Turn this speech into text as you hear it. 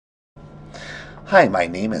Hi, my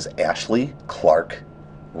name is Ashley Clark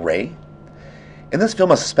Ray, and this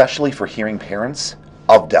film is especially for hearing parents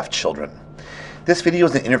of deaf children. This video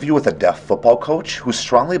is an interview with a deaf football coach who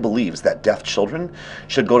strongly believes that deaf children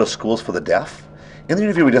should go to schools for the deaf. In the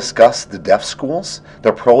interview, we discuss the deaf schools,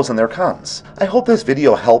 their pros and their cons. I hope this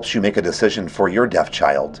video helps you make a decision for your deaf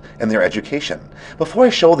child and their education. Before I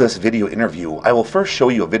show this video interview, I will first show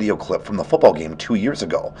you a video clip from the football game 2 years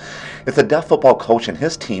ago. It's a deaf football coach and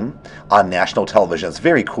his team on national television. It's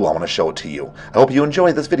very cool. I want to show it to you. I hope you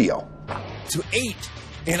enjoy this video. To 8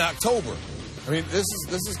 in October. I mean, this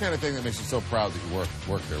is the kind of thing that makes you so proud that you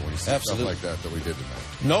work there when you see stuff like that we did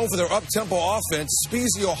tonight. Known for their up-tempo offense,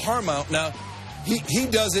 Spezio Harmount. Now, he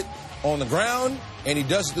does it on the ground, and he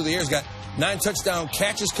does it through the air. He's got 9 touchdown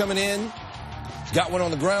catches coming in. He's got one on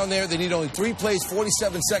the ground there. They need only 3 plays,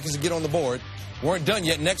 47 seconds to get on the board. Weren't done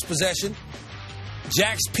yet. Next possession.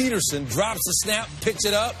 Jax Peterson drops the snap, picks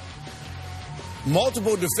it up.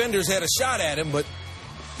 Multiple defenders had a shot at him, but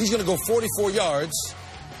he's going to go 44 yards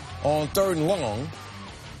on 3rd and long.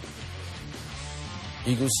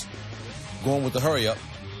 Eagles going with the hurry up.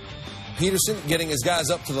 Peterson getting his guys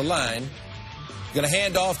up to the line. Going to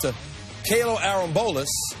hand off to Kalo Arambolis.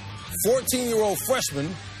 14-year-old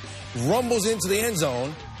freshman rumbles into the end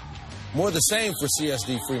zone. More the same for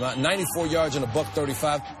CSD Fremont. 94 yards and a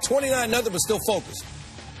 $135. 29-0, but still focused.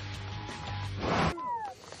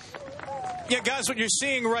 Yeah, guys, what you're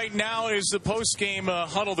seeing right now is the post-game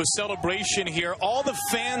huddle, the celebration here. All the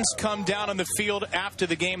fans come down on the field after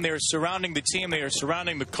the game. They are surrounding the team. They are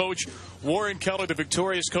surrounding the coach. Warren Keller, the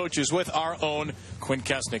victorious coach, is with our own Quinn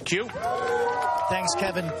Kesnick. Q. Thanks,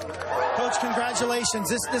 Kevin. Coach, congratulations.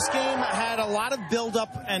 This game had a lot of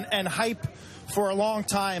build-up and hype for a long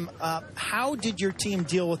time. How did your team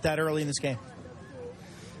deal with that early in this game?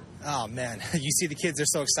 Oh, man, you see the kids are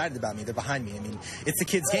so excited about me. They're behind me. I mean, it's the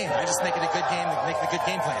kids' game. I just make it a good game, make it a good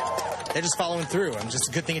game plan. They're just following through. I'm just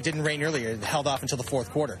a good thing it didn't rain earlier. It held off until the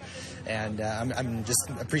 4th quarter. And I'm just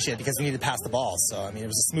appreciative because we needed to pass the ball. So, I mean, it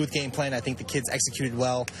was a smooth game plan. I think the kids executed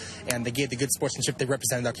well, and they gave the good sportsmanship. They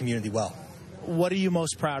represented our community well. What are you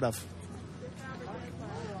most proud of?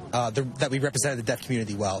 That we represented the deaf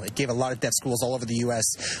community well. It gave a lot of deaf schools all over the U.S.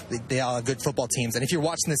 They all have good football teams. And if you're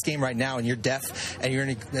watching this game right now and you're deaf and you're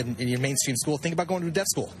in your mainstream school, think about going to a deaf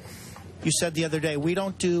school. You said the other day, we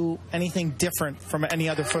don't do anything different from any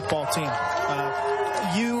other football team.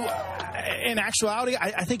 In actuality,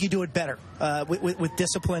 I think you do it better with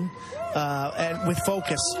discipline and with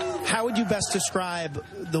focus. How would you best describe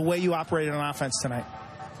the way you operated on offense tonight?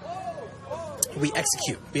 We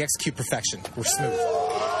execute. We execute perfection. We're smooth.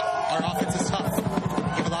 Our offense is tough. We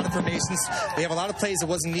have a lot of formations. We have a lot of plays that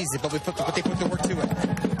wasn't easy, but they put the work to it.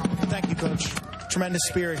 Thank you, Coach. Tremendous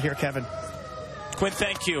spirit here, Kevin. Quinn,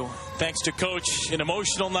 thank you. Thanks to Coach. An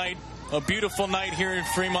emotional night, a beautiful night here in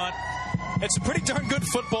Fremont. It's a pretty darn good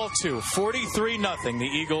football, too. 43-0. The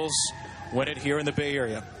Eagles win it here in the Bay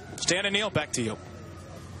Area. Stan and Neil, back to you.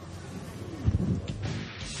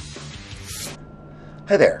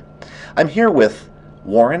 Hi there. I'm here with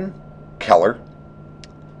Warren Keller.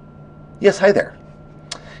 Yes, hi there.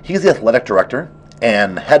 He's the athletic director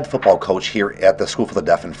and head football coach here at the School for the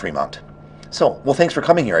Deaf in Fremont. So, well, thanks for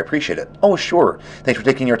coming here. I appreciate it. Oh, sure. Thanks for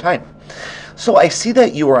taking your time. So, I see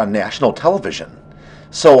that you were on national television.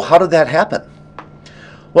 So, how did that happen?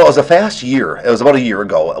 Well, it was a fast year. It was about a year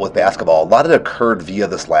ago with basketball. A lot had occurred via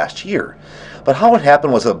this last year. But how it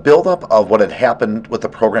happened was a buildup of what had happened with the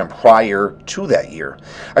program prior to that year.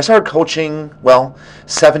 I started coaching,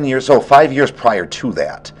 5 years prior to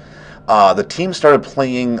that. The team started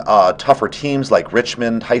playing tougher teams like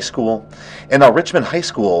Richmond High School. And now Richmond High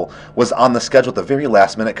School was on the schedule at the very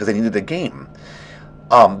last minute because they needed a game.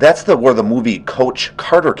 That's where the movie Coach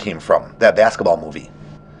Carter came from, that basketball movie.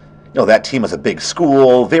 You know, that team was a big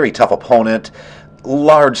school, very tough opponent,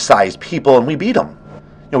 large-sized people, and we beat them.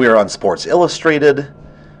 You know, we were on Sports Illustrated,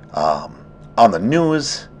 on the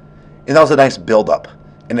news, and that was a nice build-up.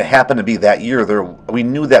 And it happened to be that year, we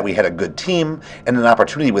knew that we had a good team and an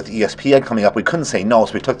opportunity with ESPN coming up. We couldn't say no,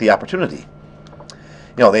 so we took the opportunity.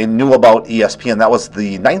 You know, they knew about ESPN. That was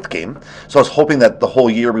the 9th game. So I was hoping that the whole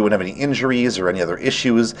year we wouldn't have any injuries or any other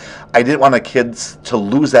issues. I didn't want the kids to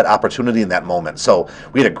lose that opportunity in that moment. So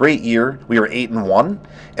we had a great year. We were 8-1,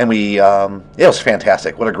 and it was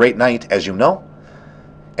fantastic. What a great night, as you know.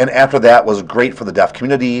 And after that was great for the deaf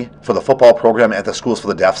community, for the football program at the Schools for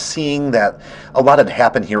the Deaf, seeing that a lot had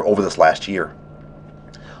happened here over this last year.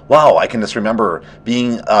 Wow, I can just remember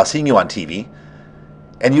seeing you on TV,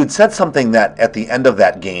 and you'd said something that at the end of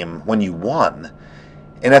that game when you won,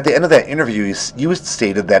 and at the end of that interview, you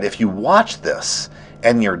stated that if you watch this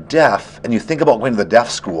and you're deaf and you think about going to the deaf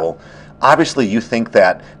school, Obviously, you think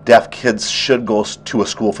that deaf kids should go to a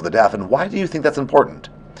school for the deaf, and why do you think that's important?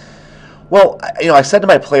 Well, I said to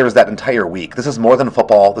my players that entire week, this is more than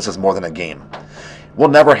football, this is more than a game. We'll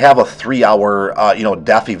never have a 3-hour,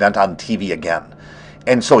 deaf event on TV again.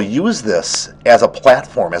 And so use this as a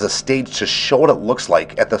platform, as a stage to show what it looks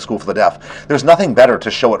like at the School for the Deaf. There's nothing better to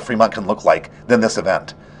show what Fremont can look like than this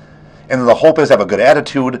event. And the hope is have a good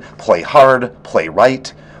attitude, play hard, play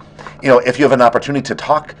right. If you have an opportunity to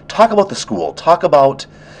talk about the school, talk about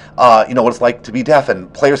what it's like to be deaf,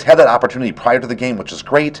 and players had that opportunity prior to the game, which is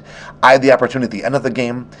great. I had the opportunity at the end of the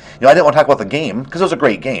game. I didn't want to talk about the game because it was a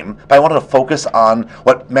great game, but I wanted to focus on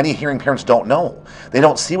what many hearing parents don't know. They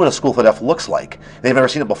don't see what a School for the Deaf looks like. They've never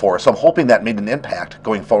seen it before, so I'm hoping that made an impact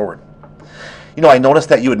going forward. I noticed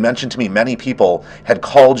that you had mentioned to me many people had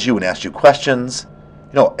called you and asked you questions.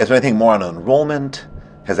 Is there anything more on enrollment?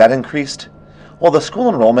 Has that increased? Well, the school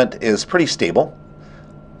enrollment is pretty stable.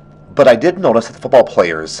 But I did notice that the football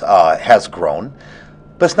players has grown.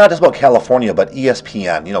 But it's not just about California, but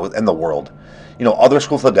ESPN, and the world. Other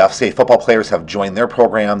schools for the deaf say football players have joined their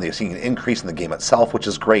program. They're seeing an increase in the game itself, which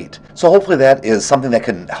is great. So hopefully that is something that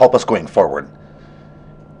can help us going forward.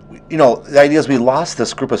 The idea is we lost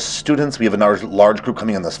this group of students. We have a large group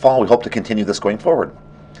coming in this fall. We hope to continue this going forward.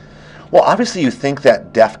 Well, obviously you think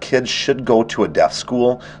that deaf kids should go to a deaf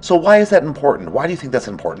school. So why is that important? Why do you think that's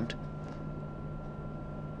important?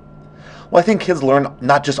 Well, I think kids learn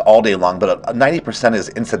not just all day long, but 90% is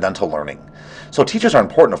incidental learning. So teachers are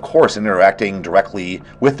important, of course, in interacting directly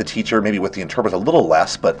with the teacher, maybe with the interpreter a little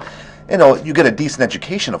less, but you get a decent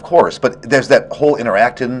education, of course, but there's that whole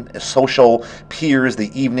interaction, social, peers,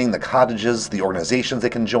 the evening, the cottages, the organizations they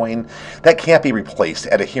can join. That can't be replaced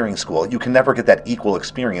at a hearing school. You can never get that equal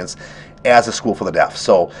experience as a school for the deaf.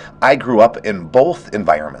 So I grew up in both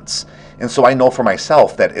environments. And so I know for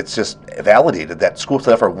myself that it's just validated that schools for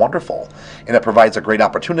the deaf are wonderful, and it provides a great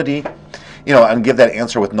opportunity, and give that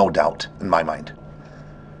answer with no doubt in my mind.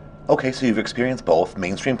 Okay, so you've experienced both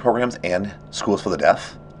mainstream programs and schools for the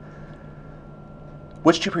deaf.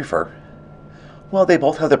 Which do you prefer? Well, they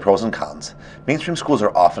both have their pros and cons. Mainstream schools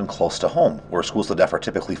are often close to home, where schools for the deaf are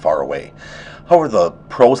typically far away. However, the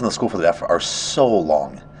pros in the school for the deaf are so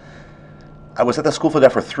long. I was at the school for the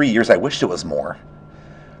deaf for 3 years. I wished it was more.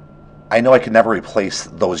 I know I could never replace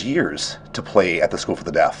those years to play at the School for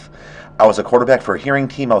the Deaf. I was a quarterback for a hearing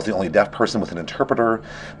team. I was the only deaf person with an interpreter.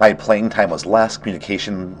 My playing time was less.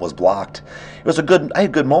 Communication was blocked. I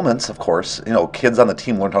had good moments, of course. Kids on the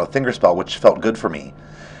team learned how to fingerspell, which felt good for me.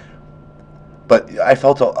 But I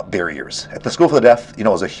felt barriers. At the School for the Deaf, it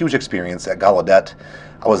was a huge experience. At Gallaudet,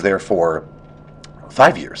 I was there for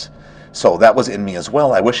 5 years. So that was in me as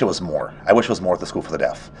well. I wish it was more. I wish it was more at the School for the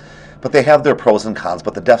Deaf. But they have their pros and cons,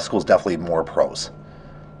 but the deaf school is definitely more pros.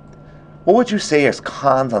 What would you say is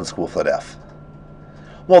cons on School for the Deaf?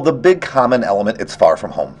 Well, the big common element, it's far from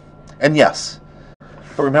home. And yes,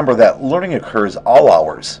 but remember that learning occurs all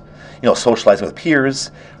hours. Socializing with peers,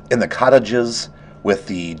 in the cottages, with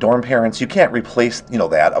the dorm parents. You can't replace,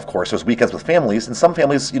 that, of course. There's weekends with families, and some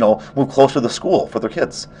families, move closer to the school for their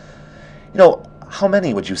kids. How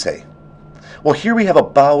many would you say? Well, here we have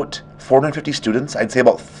about 450 students. I'd say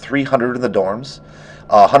about 300 in the dorms.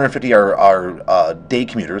 150 are day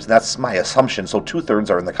commuters, and that's my assumption, so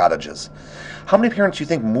 2/3 are in the cottages. How many parents do you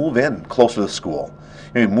think move in closer to the school?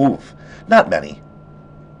 Move. Not many.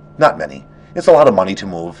 Not many. It's a lot of money to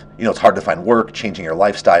move. It's hard to find work, changing your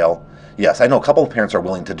lifestyle. Yes, I know a couple of parents are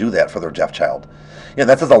willing to do that for their deaf child.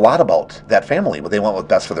 That says a lot about that family, what they want what's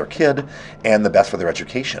best for their kid and the best for their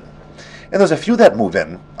education. And there's a few that move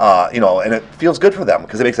in, and it feels good for them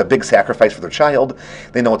because it makes a big sacrifice for their child.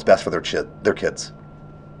 They know what's best for their kids.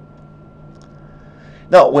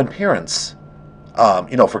 Now, when parents,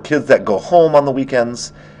 for kids that go home on the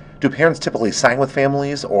weekends, do parents typically sign with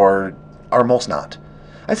families or are most not?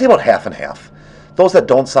 I'd say about half and half. Those that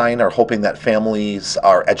don't sign are hoping that families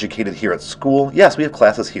are educated here at school. Yes, we have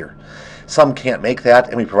classes here. Some can't make that,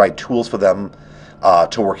 and we provide tools for them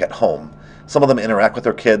to work at home. Some of them interact with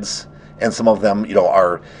their kids, and some of them,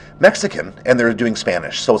 are Mexican, and they're doing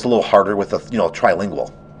Spanish, so it's a little harder with the,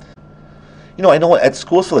 trilingual. I know at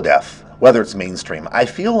schools for the deaf, whether it's mainstream, I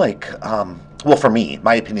feel like, for me,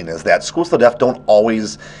 my opinion is that schools for the deaf don't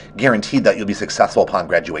always guarantee that you'll be successful upon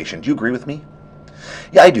graduation. Do you agree with me?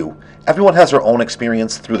 Yeah, I do. Everyone has their own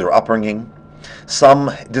experience through their upbringing.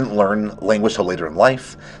 Some didn't learn language till later in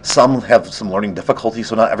life. Some have some learning difficulties,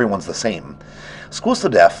 so not everyone's the same. Schools for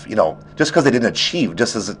the deaf, just because they didn't achieve,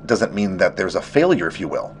 doesn't mean that there's a failure, if you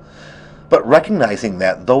will. But recognizing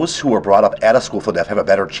that those who were brought up at a school for the deaf have a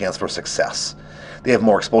better chance for success. They have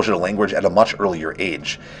more exposure to language at a much earlier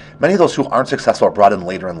age. Many of those who aren't successful are brought in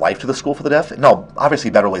later in life to the School for the Deaf. Now,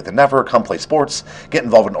 obviously better late than never, come play sports, get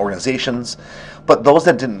involved in organizations. But those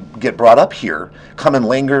that didn't get brought up here come in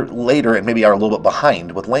later and maybe are a little bit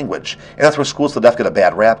behind with language. And that's where schools for the deaf get a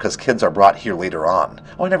bad rap, because kids are brought here later on.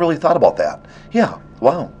 Oh, I never really thought about that. Yeah,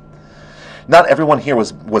 wow. Not everyone here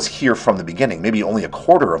was here from the beginning. Maybe only a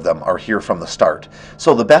quarter of them are here from the start.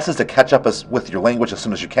 So the best is to catch up with your language as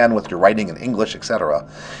soon as you can, with your writing in English, etc.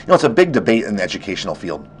 It's a big debate in the educational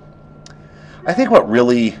field. I think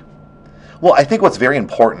what's very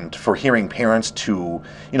important for hearing parents to,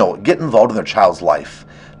 get involved in their child's life.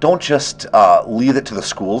 Don't just leave it to the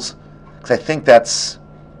schools, because I think that's,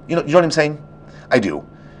 you know what I'm saying? I do.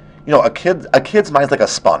 A kid's mind's like a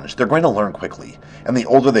sponge. They're going to learn quickly, and the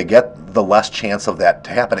older they get, the less chance of that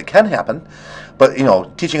to happen. It can happen, but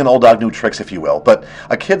teaching an old dog new tricks, if you will. But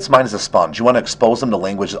a kid's mind is a sponge. You want to expose them to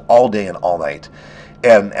language all day and all night.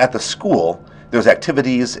 And at the school, there's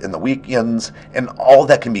activities in the weekends, and all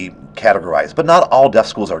that can be categorized. But not all deaf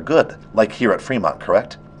schools are good, like here at Fremont,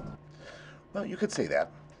 correct? Well, you could say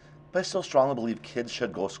that, but I still strongly believe kids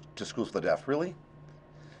should go to schools for the deaf. Really?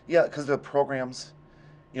 Yeah, because the programs.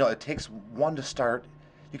 It takes one to start.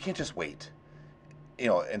 You can't just wait,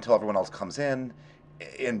 until everyone else comes in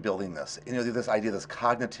building this. This idea, this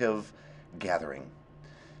cognitive gathering.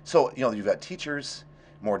 So, you've got teachers,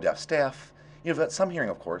 more deaf staff. You've got some hearing,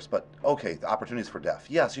 of course, but okay, the opportunities for deaf.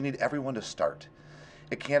 Yes, you need everyone to start.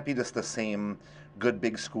 It can't be just the same good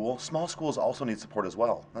big school. Small schools also need support as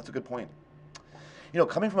well. That's a good point.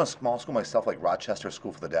 Coming from a small school myself, like Rochester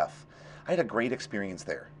School for the Deaf, I had a great experience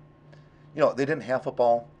there. They didn't have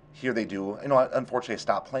football. Here they do. Unfortunately, I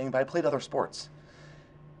stopped playing, but I played other sports.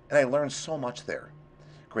 And I learned so much there.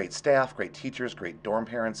 Great staff, great teachers, great dorm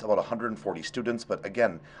parents, about 140 students. But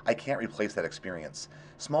again, I can't replace that experience.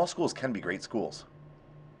 Small schools can be great schools.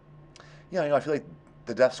 I feel like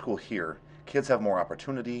the deaf school here, kids have more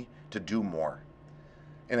opportunity to do more.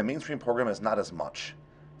 And a mainstream program is not as much.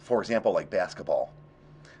 For example, like basketball.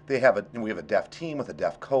 We have a deaf team with a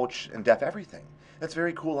deaf coach and deaf everything. That's a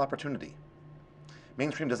very cool opportunity.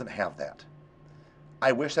 Mainstream doesn't have that.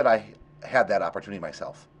 I wish that I had that opportunity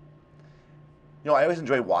myself. I always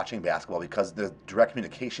enjoy watching basketball because the direct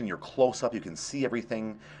communication, you're close up, you can see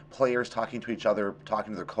everything, players talking to each other,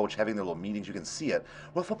 talking to their coach, having their little meetings, you can see it.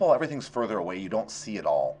 With football, everything's further away, you don't see it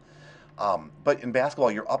all. But in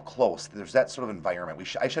basketball, you're up close. There's that sort of environment.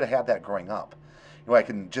 I should have had that growing up. I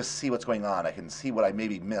can just see what's going on. I can see what I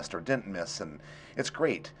maybe missed or didn't miss, and it's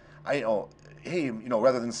great. Hey,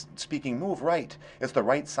 rather than speaking, move right. It's the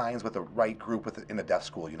right signs with the right group in a deaf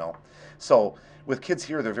school, So with kids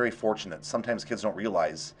here, they're very fortunate. Sometimes kids don't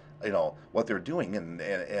realize, what they're doing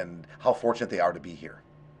and how fortunate they are to be here.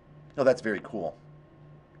 That's very cool.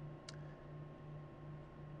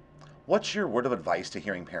 What's your word of advice to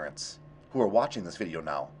hearing parents who are watching this video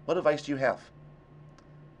now? What advice do you have?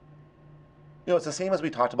 It's the same as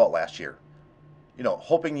we talked about last year.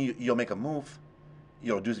 Hoping you'll make a move.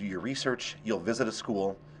 You'll do your research, you'll visit a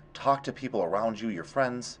school, talk to people around you, your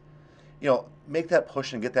friends. Make that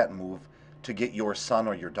push and get that move to get your son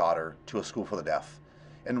or your daughter to a school for the deaf.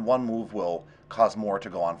 And one move will cause more to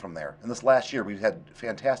go on from there. And this last year, we've had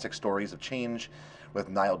fantastic stories of change with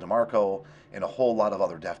Niall DeMarco and a whole lot of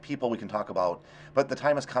other deaf people we can talk about. But the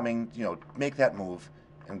time is coming, make that move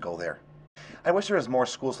and go there. I wish there was more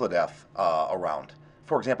schools for the deaf around.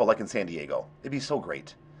 For example, like in San Diego. It'd be so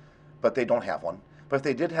great. But they don't have one. But if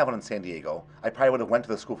they did have one in San Diego, I probably would have went to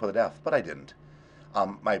the School for the Deaf, but I didn't.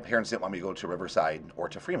 My parents didn't want me to go to Riverside or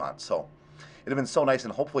to Fremont, so it'd have been so nice,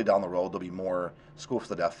 and hopefully down the road there'll be more schools for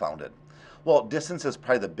the deaf founded. Well, distance is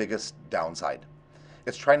probably the biggest downside.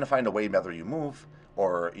 It's trying to find a way, whether you move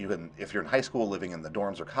or even if you're in high school living in the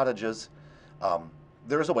dorms or cottages,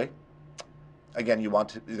 there is a way. Again,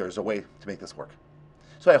 there's a way to make this work.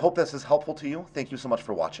 So I hope this is helpful to you. Thank you so much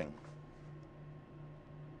for watching.